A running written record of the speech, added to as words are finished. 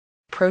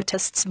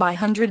protests by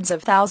hundreds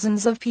of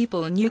thousands of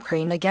people in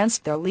Ukraine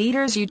against their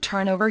leaders'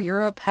 U-turn over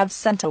Europe have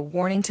sent a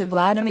warning to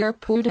Vladimir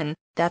Putin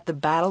that the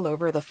battle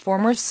over the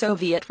former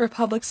Soviet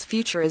republic's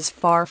future is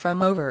far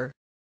from over.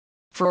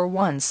 For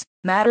once,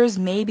 matters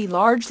may be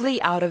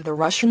largely out of the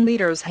Russian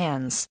leader's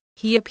hands.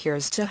 He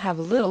appears to have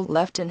little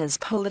left in his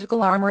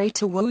political armory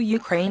to woo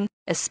Ukraine,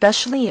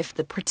 especially if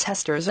the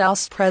protesters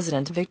oust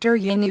President Viktor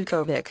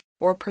Yanukovych,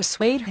 or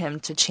persuade him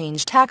to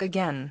change tack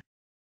again.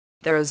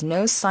 There is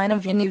no sign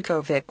of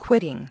Yanukovych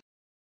quitting.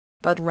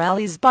 But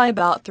rallies by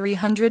about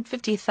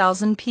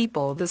 350,000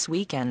 people this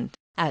weekend,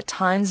 at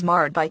times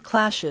marred by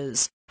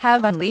clashes,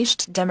 have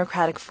unleashed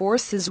democratic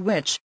forces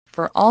which,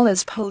 for all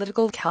his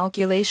political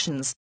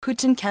calculations,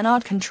 Putin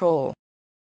cannot control.